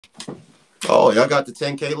Oh, y'all got the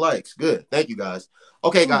 10K likes. Good. Thank you guys.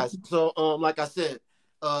 Okay, guys. So like I said,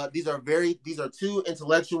 these are two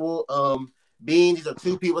intellectual beings. These are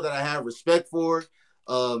two people that I have respect for.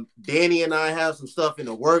 Danny and I have some stuff in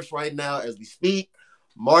the works right now as we speak.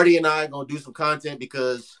 Marty and I are gonna do some content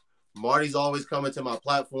because Marty's always coming to my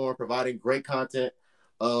platform providing great content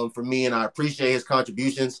for me, and I appreciate his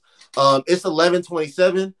contributions. It's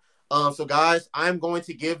 11:27. So guys, I'm going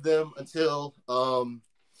to give them until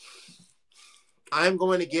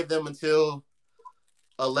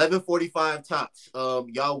 11:45 tops.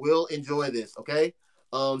 Y'all will enjoy this, okay?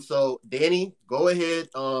 So Danny, go ahead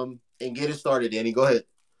and get it started. Danny, go ahead.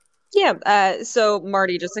 Yeah, so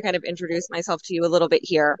Marty, just to kind of introduce myself to you a little bit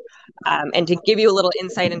here, and to give you a little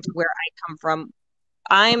insight into where I come from,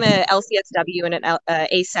 I'm a LCSW and an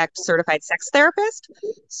ASEC certified sex therapist.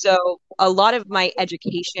 So a lot of my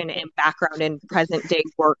education and background in present day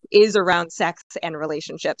work is around sex and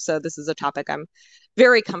relationships. So this is a topic I'm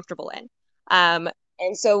very comfortable in. Um,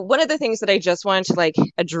 and so one of the things that I just wanted to like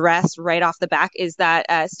address right off the back is that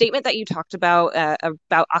statement that you talked about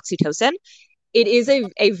oxytocin. It is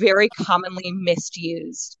a very commonly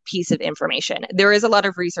misused piece of information. There is a lot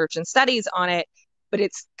of research and studies on it, but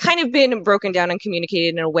it's kind of been broken down and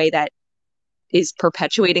communicated in a way that is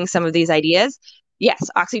perpetuating some of these ideas. Yes,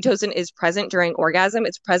 oxytocin is present during orgasm.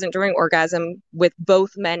 It's present during orgasm with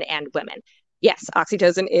both men and women. Yes,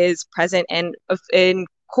 oxytocin is present and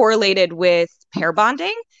correlated with pair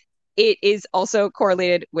bonding. It is also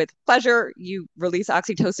correlated with pleasure. You release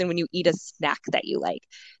oxytocin when you eat a snack that you like.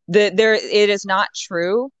 It is not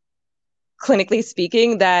true, clinically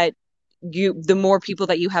speaking, that the more people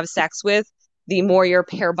that you have sex with, the more your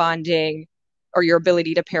pair bonding or your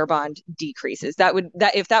ability to pair bond decreases. That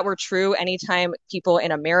if that were true, anytime people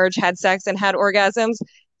in a marriage had sex and had orgasms,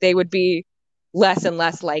 they would be less and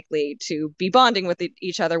less likely to be bonding with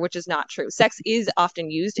each other, which is not true. Sex is often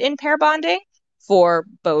used in pair bonding for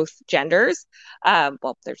both genders.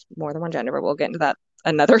 Well, there's more than one gender, but we'll get into that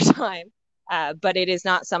another time. But it is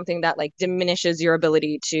not something that like diminishes your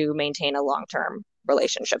ability to maintain a long-term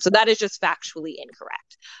relationship. So that is just factually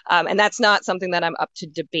incorrect. And that's not something that I'm up to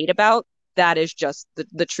debate about. That is just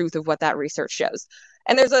the truth of what that research shows.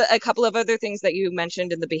 And there's a couple of other things that you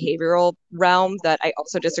mentioned in the behavioral realm that I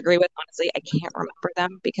also disagree with. Honestly, I can't remember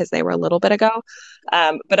them because they were a little bit ago.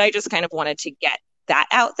 But I just kind of wanted to get that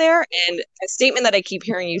out there. And a statement that I keep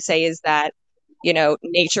hearing you say is that,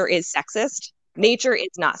 nature is sexist. Nature is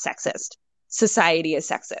not sexist. Society is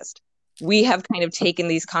sexist. We have kind of taken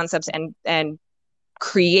these concepts and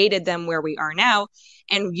created them where we are now.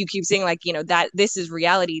 And you keep saying like, that this is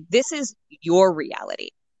reality. This is your reality.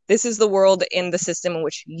 This is the world in the system in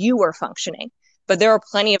which you are functioning. But there are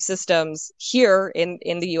plenty of systems here in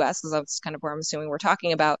the US, because that's kind of where I'm assuming we're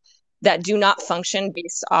talking about, that do not function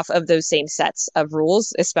based off of those same sets of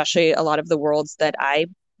rules, especially a lot of the worlds that I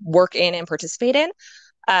work in and participate in.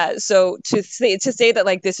 So to say that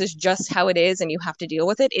like this is just how it is and you have to deal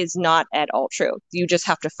with it is not at all true. You just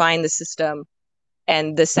have to find the system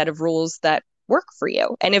and the set of rules that work for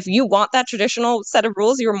you. And if you want that traditional set of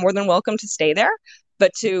rules, you're more than welcome to stay there.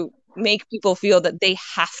 But to make people feel that they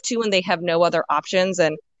have to and they have no other options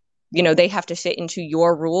and they have to fit into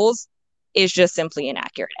your rules is just simply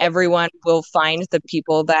inaccurate. Everyone will find the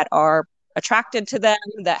people that are attracted to them,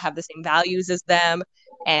 that have the same values as them,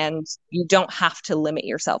 and you don't have to limit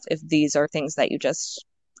yourself if these are things that you just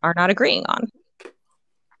are not agreeing on.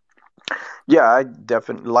 Yeah, I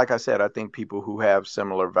definitely, like I said, I think people who have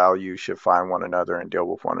similar values should find one another and deal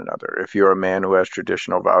with one another. If you're a man who has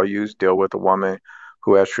traditional values, deal with a woman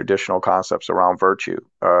who has traditional concepts around virtue.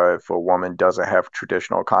 If a woman doesn't have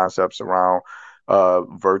traditional concepts around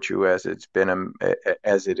virtue as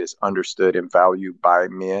it is understood and valued by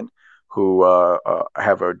men who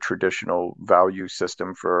have a traditional value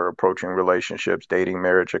system for approaching relationships, dating,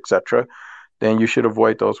 marriage, etc., then you should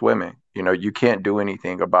avoid those women. You can't do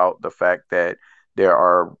anything about the fact that there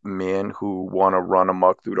are men who want to run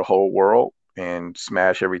amok through the whole world and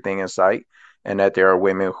smash everything in sight, and that there are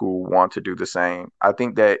women who want to do the same. I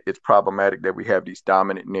think that it's problematic that we have these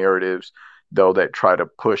dominant narratives, though, that try to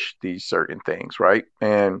push these certain things, right?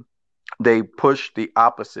 And they push the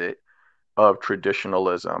opposite of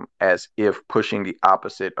traditionalism as if pushing the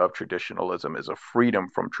opposite of traditionalism is a freedom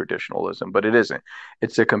from traditionalism, but it isn't.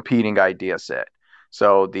 It's a competing idea set.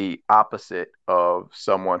 So the opposite of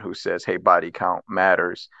someone who says, "Hey, body count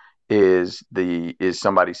matters," is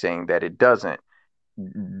somebody saying that it doesn't.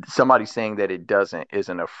 Somebody saying that it doesn't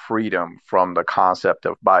isn't a freedom from the concept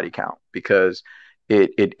of body count, because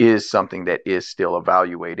it is something that is still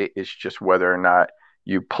evaluated. It's just whether or not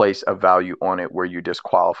you place a value on it where you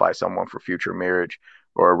disqualify someone for future marriage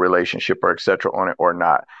or a relationship or etc. on it or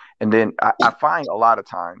not. And then I find a lot of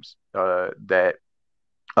times that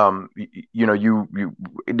you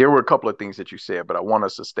there were a couple of things that you said, but I want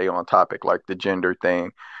us to stay on topic, like the gender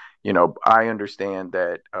thing. I understand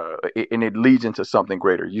that, and it leads into something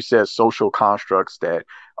greater. You said social constructs that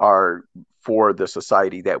are for the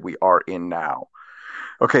society that we are in now.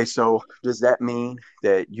 Okay, so does that mean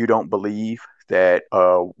that you don't believe that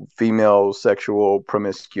female sexual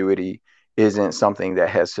promiscuity isn't something that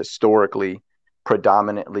has historically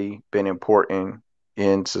predominantly been important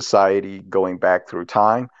in society going back through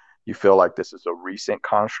time? You feel like this is a recent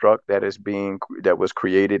construct that was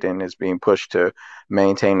created and is being pushed to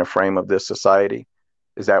maintain the frame of this society?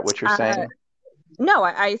 Is that what you're Uh, saying? no,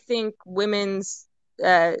 I think women's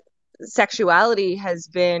uh, sexuality has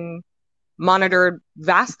been monitored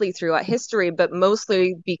vastly throughout history, but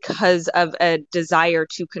mostly because of a desire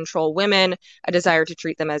to control women, a desire to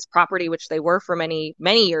treat them as property, which they were for many,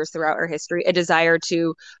 many years throughout our history, a desire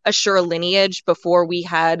to assure lineage before we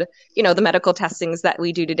had, the medical testings that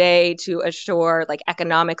we do today to assure like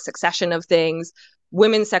economic succession of things.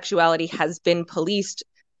 Women's sexuality has been policed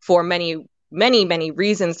for many, many, many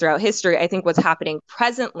reasons throughout history. I think what's happening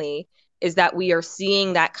presently is that we are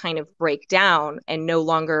seeing that kind of breakdown and no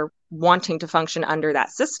longer wanting to function under that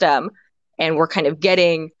system, and we're kind of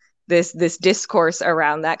getting this discourse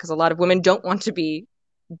around that because a lot of women don't want to be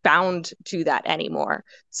bound to that anymore.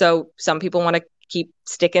 So some people want to keep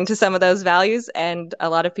sticking to some of those values, and a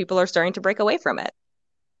lot of people are starting to break away from it.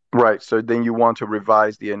 Right. So then you want to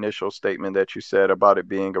revise the initial statement that you said about it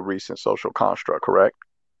being a recent social construct, correct?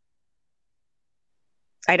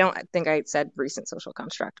 I don't think I said recent social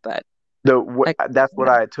construct, but That's what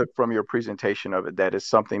I took from your presentation of it, that is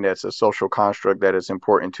something that's a social construct that is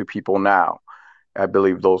important to people now. I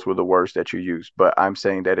believe those were the words that you used, but I'm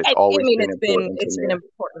saying that it's I always mean, been important to it's been men.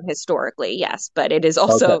 important historically, yes, but it is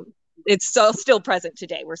Okay. also it's still present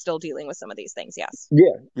today. We're still dealing with some of these things, yes.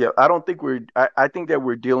 Yeah. Yeah. I don't think I think that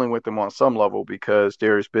we're dealing with them on some level because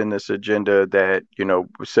there's been this agenda that,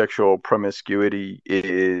 sexual promiscuity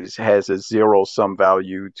has a zero sum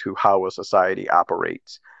value to how a society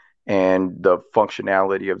operates and the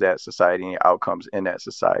functionality of that society and outcomes in that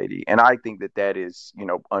society. And I think that that is,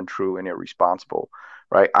 untrue and irresponsible,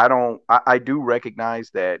 right? I do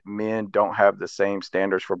recognize that men don't have the same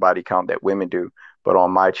standards for body count that women do, but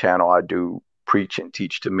on my channel, I do preach and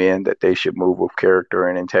teach to men that they should move with character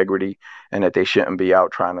and integrity and that they shouldn't be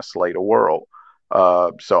out trying to slay the world.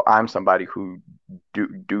 So I'm somebody who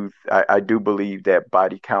I do believe that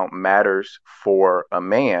body count matters for a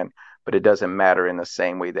man, but it doesn't matter in the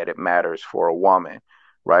same way that it matters for a woman,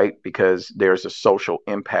 right? Because there's a social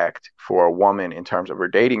impact for a woman in terms of her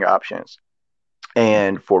dating options.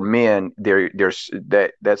 And for men, there's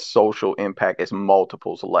that social impact is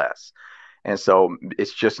multiples less. And so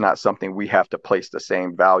it's just not something we have to place the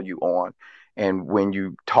same value on. And when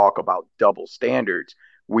you talk about double standards,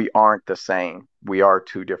 we aren't the same. We are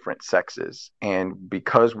two different sexes. And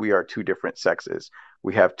because we are two different sexes,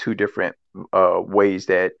 we have two different ways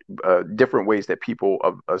that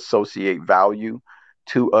people associate value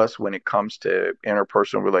to us when it comes to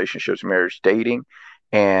interpersonal relationships, marriage, dating.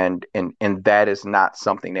 And that is not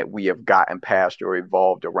something that we have gotten past or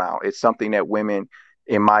evolved around. It's something that women,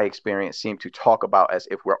 in my experience, seem to talk about as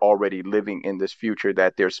if we're already living in this future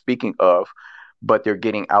that they're speaking of, but they're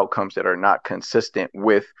getting outcomes that are not consistent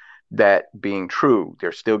with that being true.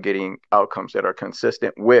 They're still getting outcomes that are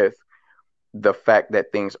consistent with the fact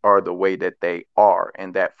that things are the way that they are,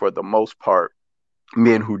 and that for the most part,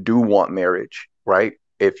 men who do want marriage, right?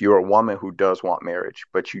 If you're a woman who does want marriage,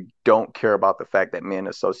 but you don't care about the fact that men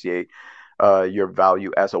associate your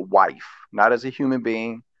value as a wife, not as a human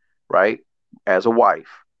being, right? As a wife,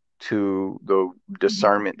 to the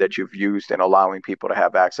discernment that you've used in allowing people to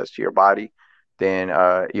have access to your body, then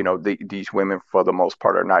these women for the most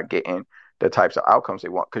part are not getting the types of outcomes they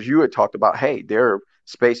want. Because you had talked about, hey, there are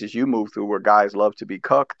spaces you move through where guys love to be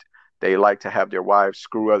cucked. They like to have their wives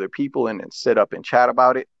screw other people and then sit up and chat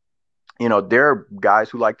about it. There are guys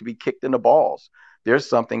who like to be kicked in the balls. There's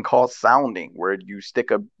something called sounding where you stick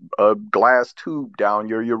a glass tube down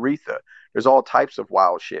your urethra. There's all types of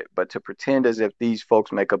wild shit. But to pretend as if these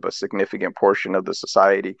folks make up a significant portion of the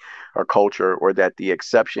society or culture, or that the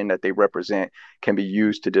exception that they represent can be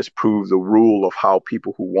used to disprove the rule of how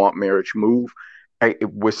people who want marriage move,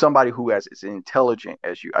 with somebody who is as intelligent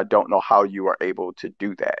as you, I don't know how you are able to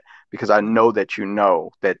do that, because I know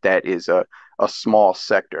that that is a small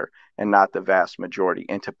sector and not the vast majority.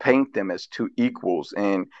 And to paint them as two equals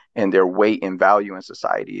in their weight and value in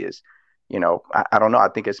society is, I don't know. I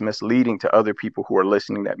think it's misleading to other people who are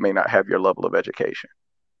listening that may not have your level of education.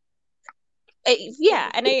 Yeah,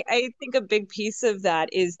 and I think a big piece of that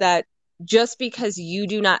is that just because you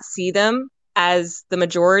do not see them as the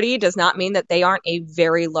majority does not mean that they aren't a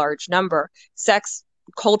very large number. Sex,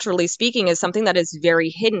 culturally speaking, is something that is very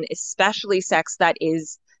hidden, especially sex that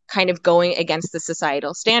is kind of going against the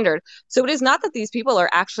societal standard. So it is not that these people are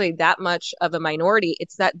actually that much of a minority,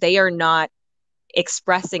 it's that they are not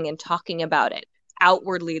expressing and talking about it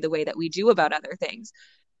outwardly the way that we do about other things.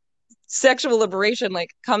 Sexual liberation like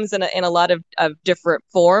comes in a lot of different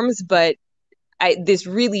forms, but this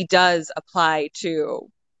really does apply to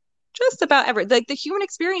just about every, like, the human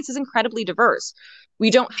experience is incredibly diverse. We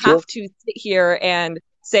don't Sure. have to sit here and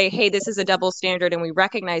say, hey, this is a double standard, and we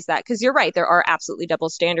recognize that, because you're right, there are absolutely double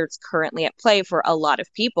standards currently at play for a lot of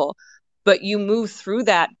people, but you move through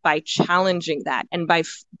that by challenging that, and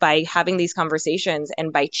by having these conversations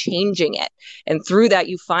and by changing it, and through that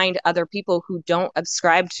you find other people who don't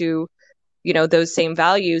subscribe to, those same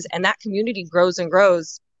values, and that community grows and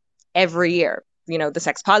grows every year. The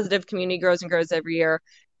sex positive community grows and grows every year.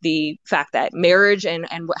 The fact that marriage and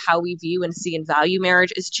how we view and see and value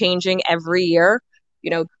marriage is changing every year.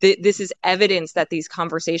 This is evidence that these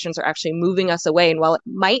conversations are actually moving us away. And while it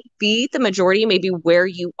might be the majority, maybe where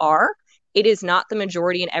you are, it is not the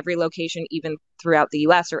majority in every location, even throughout the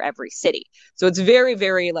US or every city. So it's very,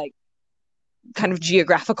 very like kind of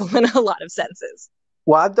geographical in a lot of senses.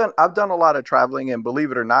 Well, I've done a lot of traveling, and believe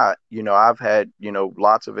it or not, I've had,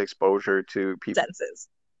 lots of exposure to people. Senses.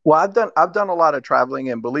 Well, I've done a lot of traveling,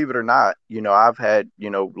 and believe it or not, I've had,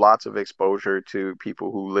 lots of exposure to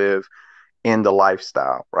people who live in the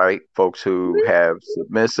lifestyle, right? Folks who have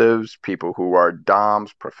submissives, people who are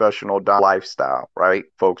doms, professional dom lifestyle, right?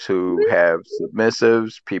 Folks who have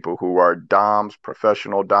submissives, people who are doms,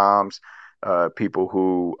 professional doms, people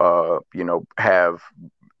who have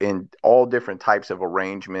in all different types of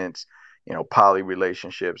arrangements, poly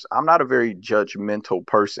relationships. I'm not a very judgmental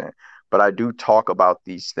person, but I do talk about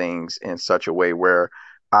these things in such a way where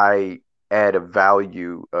I add a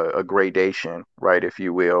value, a gradation, right, if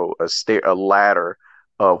you will, a ladder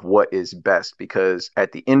of what is best. Because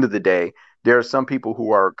at the end of the day, there are some people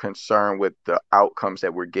who are concerned with the outcomes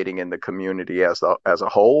that we're getting in the community as a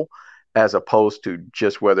whole, as opposed to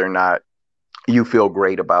just whether or not you feel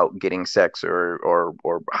great about getting sex, or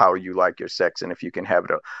how you like your sex, and if you can have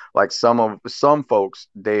it. Like some folks,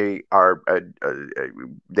 they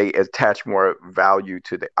attach more value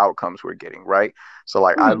to the outcomes we're getting, right? So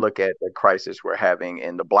like I Hmm. look at the crisis we're having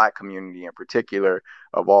in the Black community in particular,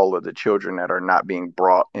 of all of the children that are not being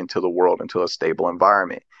brought into the world into a stable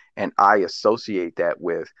environment, and I associate that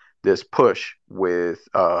with this push with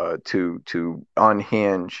to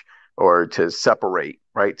unhinge, or to separate,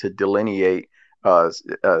 right, to delineate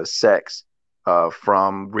sex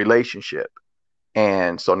from relationship.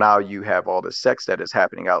 And so now you have all the sex that is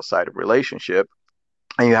happening outside of relationship,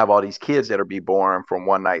 and you have all these kids that are be born from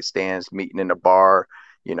one night stands, meeting in a bar,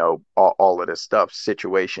 all of this stuff,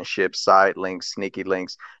 situationships, side links, sneaky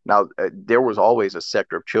links. Now, there was always a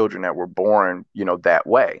sector of children that were born, that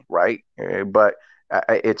way, right? But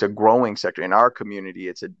it's a growing sector in our community.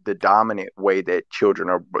 It's the dominant way that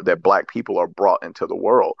that Black people are brought into the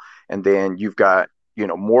world. And then you've got,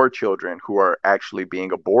 more children who are actually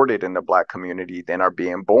being aborted in the Black community than are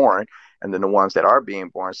being born. And then the ones that are being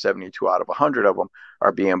born, 72 out of 100 of them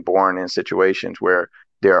are being born in situations where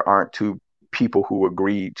there aren't two people who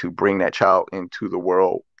agreed to bring that child into the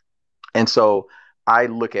world. And so I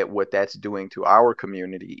look at what that's doing to our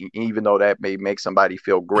community, even though that may make somebody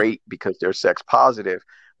feel great because they're sex positive.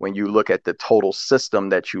 When you look at the total system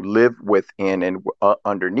that you live within and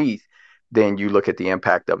underneath, then you look at the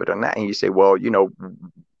impact of it on that, and you say, well,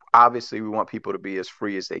 obviously we want people to be as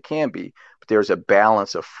free as they can be, but there's a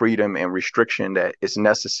balance of freedom and restriction that is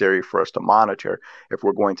necessary for us to monitor if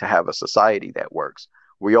we're going to have a society that works.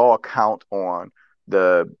 We all count on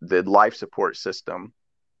the life support system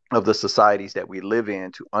of the societies that we live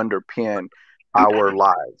in to underpin our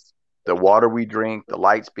lives. The water we drink, the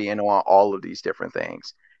lights being on, all of these different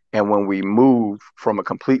things. And when we move from a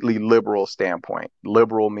completely liberal standpoint,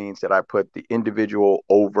 liberal means that I put the individual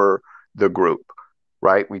over the group,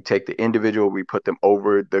 right? We take the individual, we put them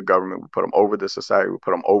over the government, we put them over the society, we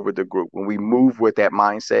put them over the group. When we move with that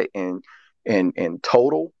mindset in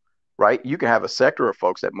total, right? You can have a sector of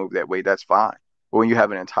folks that move that way, that's fine. But when you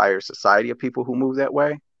have an entire society of people who move that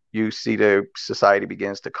way, you see the society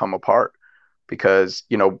begins to come apart. Because,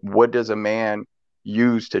 what does a man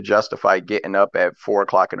use to justify getting up at 4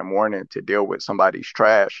 o'clock in the morning to deal with somebody's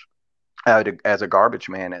trash as a garbage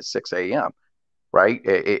man at 6 a.m.? right?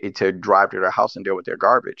 To drive to their house and deal with their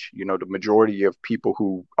garbage. You know, the majority of people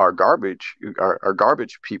who are garbage are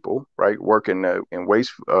garbage people, right? Work in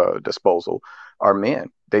waste disposal are men.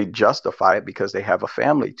 They justify it because they have a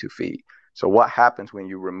family to feed. So what happens when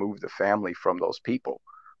you remove the family from those people?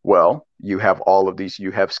 Well, you have all of these,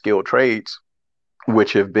 you have skilled trades,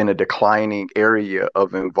 which have been a declining area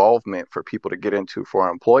of involvement for people to get into for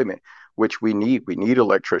employment, which we need. We need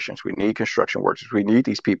electricians, we need construction workers, we need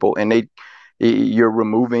these people. And you're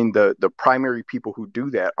removing the primary people who do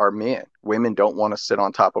that are men. Women don't want to sit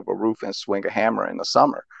on top of a roof and swing a hammer in the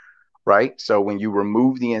summer, right? So when you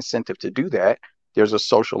remove the incentive to do that, there's a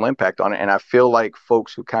social impact on it. And I feel like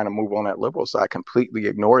folks who kind of move on that liberal side completely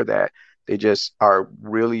ignore that. They just are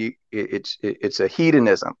really, it's a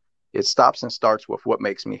hedonism. It stops and starts with what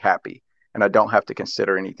makes me happy. And I don't have to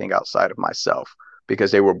consider anything outside of myself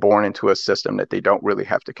because they were born into a system that they don't really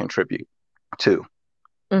have to contribute to.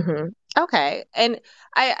 Hmm. Okay. And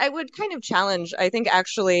I would kind of challenge, I think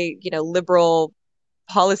actually, liberal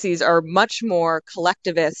policies are much more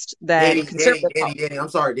collectivist than conservative policies. Danny. I'm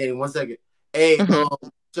sorry, Danny. 1 second. Hey, Hmm.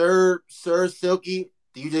 Sir Silky,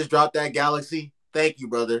 you just dropped that galaxy. Thank you,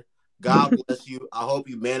 brother. God bless you. I hope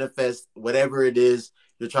you manifest whatever it is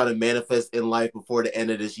you're trying to manifest in life before the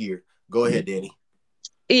end of this year. Go ahead, Danny.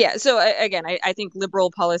 Yeah, so again, I think liberal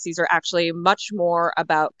policies are actually much more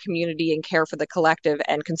about community and care for the collective,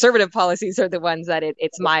 and conservative policies are the ones that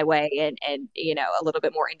it's my way and a little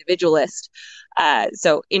bit more individualist.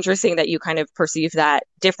 So interesting that you kind of perceive that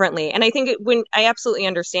differently. And I think when I absolutely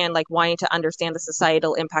understand like wanting to understand the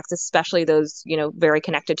societal impacts, especially those very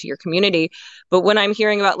connected to your community. But when I'm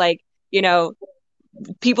hearing about like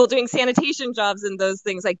people doing sanitation jobs and those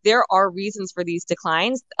things, like there are reasons for these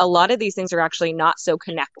declines. A lot of these things are actually not so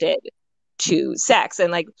connected to sex, and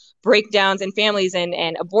like breakdowns in families and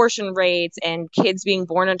abortion rates and kids being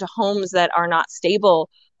born into homes that are not stable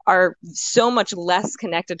are so much less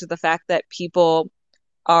connected to the fact that people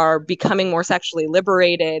are becoming more sexually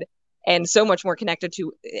liberated, and so much more connected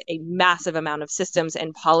to a massive amount of systems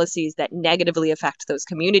and policies that negatively affect those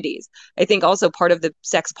communities. I think also part of the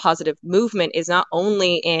sex positive movement is not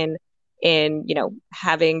only in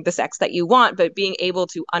having the sex that you want, but being able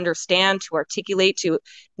to understand, to articulate, to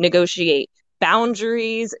negotiate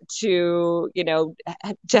boundaries, to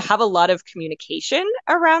have a lot of communication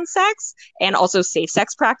around sex. And also safe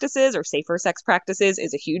sex practices or safer sex practices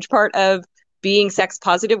is a huge part of being sex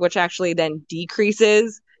positive, which actually then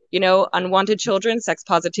decreases unwanted children. Sex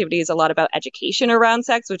positivity is a lot about education around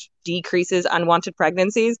sex, which decreases unwanted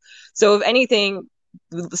pregnancies. So if anything,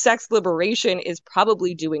 sex liberation is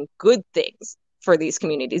probably doing good things for these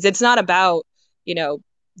communities. It's not about,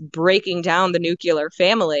 breaking down the nuclear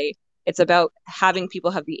family. It's about having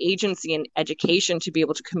people have the agency and education to be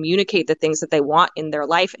able to communicate the things that they want in their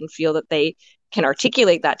life and feel that they can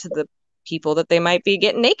articulate that to the people that they might be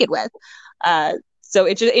getting naked with. So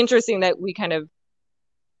it's just interesting that we kind of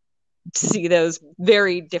see those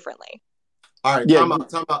very differently. All right, Yeah,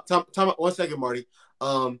 time out. 1 second, Marty.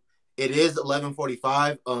 It is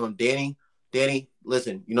 11:45. Danny,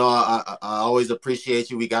 listen. I always appreciate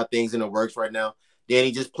you. We got things in the works right now.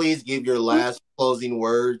 Danny, just please give your last closing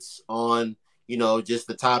words on just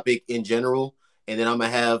the topic in general, and then I'm gonna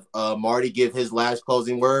have Marty give his last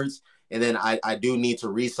closing words, and then I do need to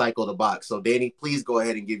recycle the box. So Danny, please go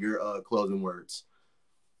ahead and give your closing words.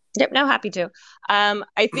 Yep, no, happy to.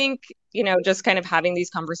 I think, just kind of having these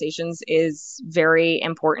conversations is very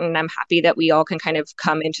important. I'm happy that we all can kind of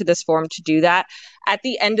come into this forum to do that. At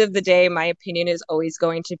the end of the day, my opinion is always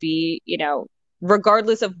going to be,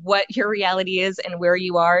 regardless of what your reality is and where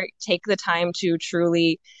you are, take the time to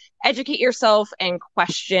truly educate yourself and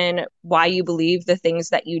question why you believe the things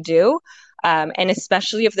that you do. And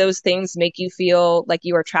especially if those things make you feel like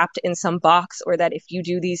you are trapped in some box, or that if you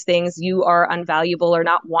do these things, you are unvaluable or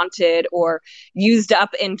not wanted or used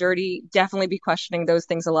up and dirty, definitely be questioning those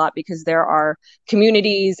things a lot, because there are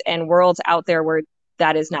communities and worlds out there where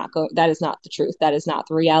that is not the truth. That is not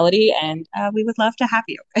the reality. And we would love to have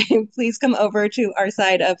you. Please come over to our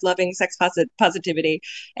side of loving sex positivity.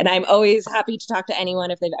 And I'm always happy to talk to anyone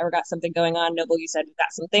if they've ever got something going on. Noble, you said we've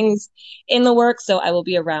got some things in the works, so I will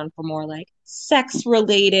be around for more like sex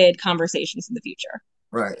related conversations in the future.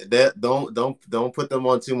 Right. That don't put them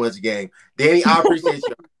on too much game. Danny, I appreciate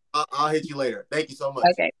you. I'll hit you later. Thank you so much.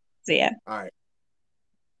 Okay. See ya. All right.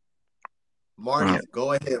 Marty,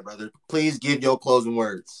 go ahead, brother. Please give your closing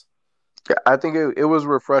words. I think it was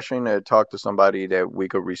refreshing to talk to somebody that we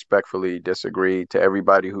could respectfully disagree. To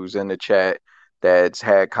everybody who's in the chat that's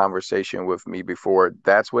had conversation with me before,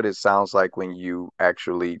 that's what it sounds like when you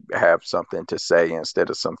actually have something to say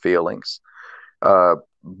instead of some feelings.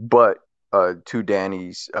 But to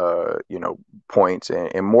Danny's points,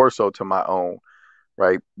 and more so to my own,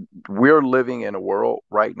 right? We're living in a world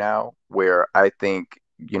right now where I think,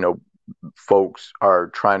 folks are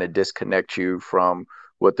trying to disconnect you from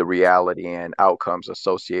what the reality and outcomes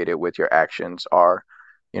associated with your actions are.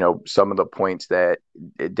 Some of the points that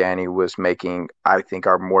Danny was making, I think,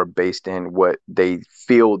 are more based in what they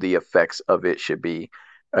feel the effects of it should be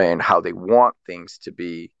and how they want things to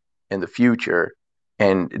be in the future.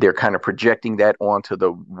 And they're kind of projecting that onto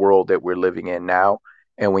the world that we're living in now.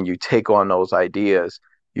 And when you take on those ideas,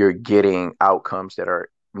 you're getting outcomes that are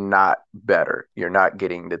not better. You're not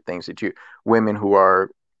getting the things that women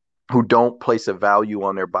who don't place a value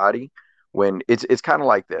on their body. When it's kind of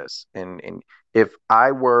like this. And if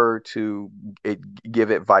I were to give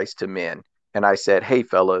advice to men and I said, hey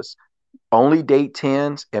fellas, only date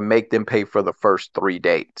tens and make them pay for the first 3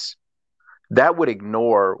 dates, that would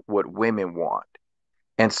ignore what women want.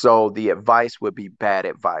 And so the advice would be bad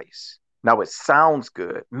advice. Now it sounds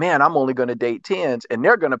good. Man, I'm only going to date tens and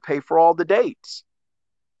they're going to pay for all the dates.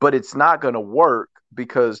 But it's not going to work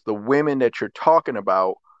because the women that you're talking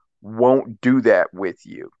about won't do that with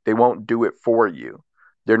you. They won't do it for you.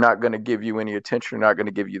 They're not going to give you any attention. They're not going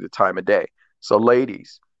to give you the time of day. So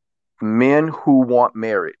ladies, men who want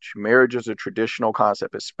marriage is a traditional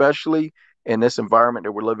concept, especially in this environment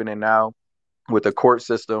that we're living in now with a court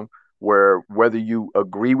system where whether you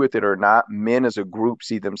agree with it or not, men as a group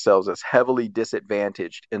see themselves as heavily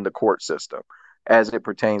disadvantaged in the court system as it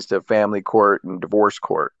pertains to family court and divorce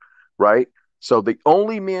court, right? So the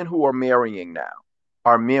only men who are marrying now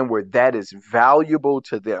are men where that is valuable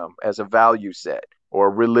to them as a value set or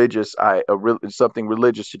something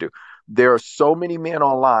religious to do. There are so many men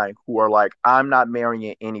online who are like, I'm not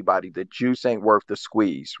marrying anybody. The juice ain't worth the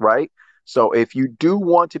squeeze, right? So if you do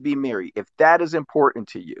want to be married, if that is important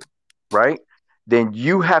to you, right, then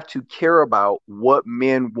you have to care about what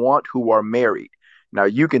men want who are married. Now,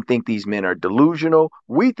 you can think these men are delusional.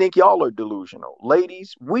 We think y'all are delusional.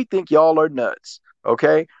 Ladies, we think y'all are nuts.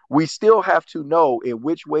 Okay? We still have to know in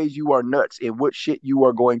which ways you are nuts and what shit you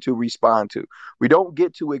are going to respond to. We don't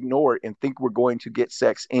get to ignore it and think we're going to get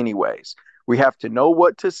sex anyways. We have to know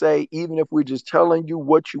what to say, even if we're just telling you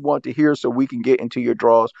what you want to hear so we can get into your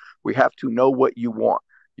drawers. We have to know what you want.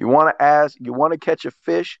 You want to catch a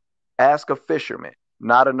fish, ask a fisherman,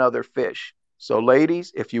 not another fish. So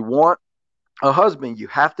ladies, if you want a husband, you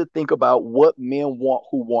have to think about what men want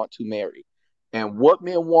who want to marry. And what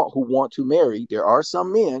men want who want to marry, there are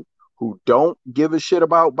some men who don't give a shit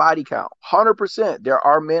about body count. 100%. There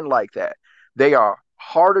are men like that. They are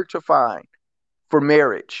harder to find for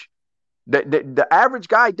marriage. The average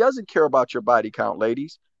guy doesn't care about your body count,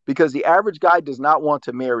 ladies, because the average guy does not want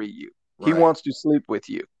to marry you. Right. He wants to sleep with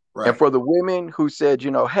you. Right. And for the women who said,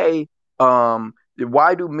 hey,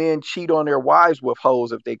 why do men cheat on their wives with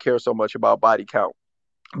hoes if they care so much about body count?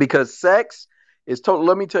 Because sex is total.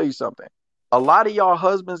 Let me tell you something. A lot of y'all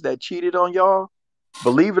husbands that cheated on y'all,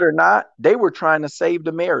 believe it or not, they were trying to save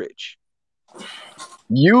the marriage.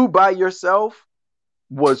 You by yourself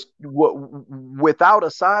was without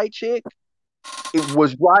a side chick. It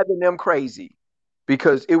was driving them crazy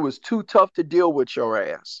because it was too tough to deal with your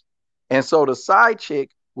ass. And so the side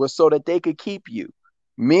chick was so that they could keep you.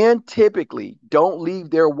 Men typically don't leave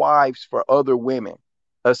their wives for other women,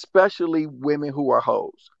 especially women who are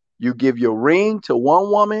hoes. You give your ring to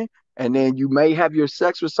one woman and then you may have your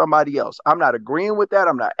sex with somebody else. I'm not agreeing with that.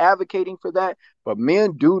 I'm not advocating for that. But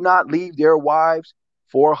men do not leave their wives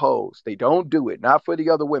for hoes. They don't do it, not for the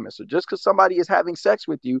other women. So just because somebody is having sex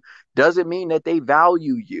with you doesn't mean that they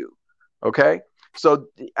value you. Okay? So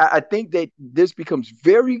I think that this becomes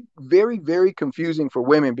very, very, very confusing for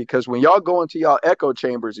women because when y'all go into y'all echo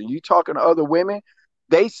chambers and you talking to other women,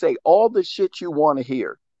 they say all the shit you want to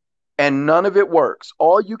hear and none of it works.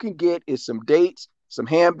 All you can get is some dates, some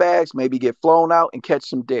handbags, maybe get flown out and catch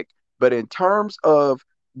some dick. But in terms of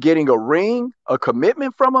getting a ring, a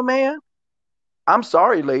commitment from a man, I'm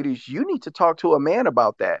sorry, ladies, you need to talk to a man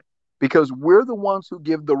about that because we're the ones who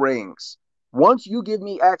give the rings. Once you give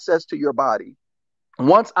me access to your body,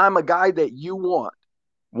 once I'm a guy that you want,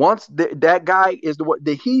 once that guy is the one,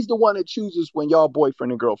 he's the one that chooses when y'all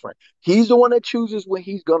boyfriend and girlfriend. He's the one that chooses when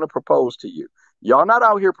he's going to propose to you. Y'all not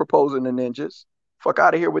out here proposing to ninjas. Fuck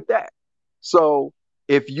out of here with that. So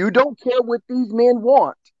if you don't care what these men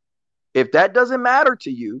want, if that doesn't matter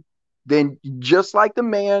to you, then just like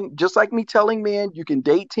me telling men you can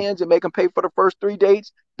date tens and make them pay for the first 3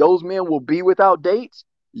 dates, those men will be without dates.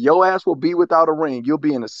 Your ass will be without a ring. You'll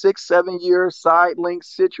be in a 6-7 year side link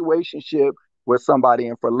situationship with somebody.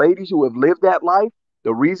 And for ladies who have lived that life,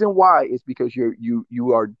 the reason why is because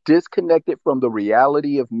you are disconnected from the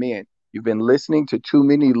reality of men. You've been listening to too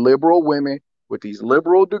many liberal women with these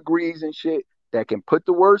liberal degrees and shit that can put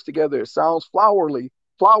the words together. It sounds flowery,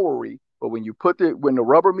 but when the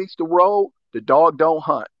rubber meets the road, the dog don't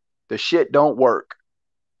hunt. The shit don't work.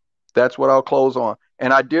 That's what I'll close on.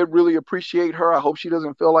 And I did really appreciate her. I hope she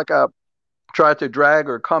doesn't feel like I tried to drag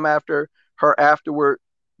or come after her afterward.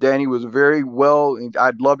 Danny was very well, and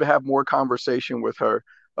I'd love to have more conversation with her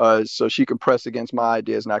so she can press against my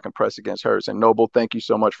ideas and I can press against hers. And Noble, thank you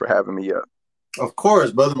so much for having me up. Of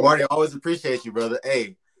course, brother Marty. I always appreciate you, brother.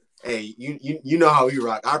 Hey, you know how we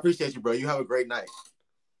rock. I appreciate you, bro. You have a great night.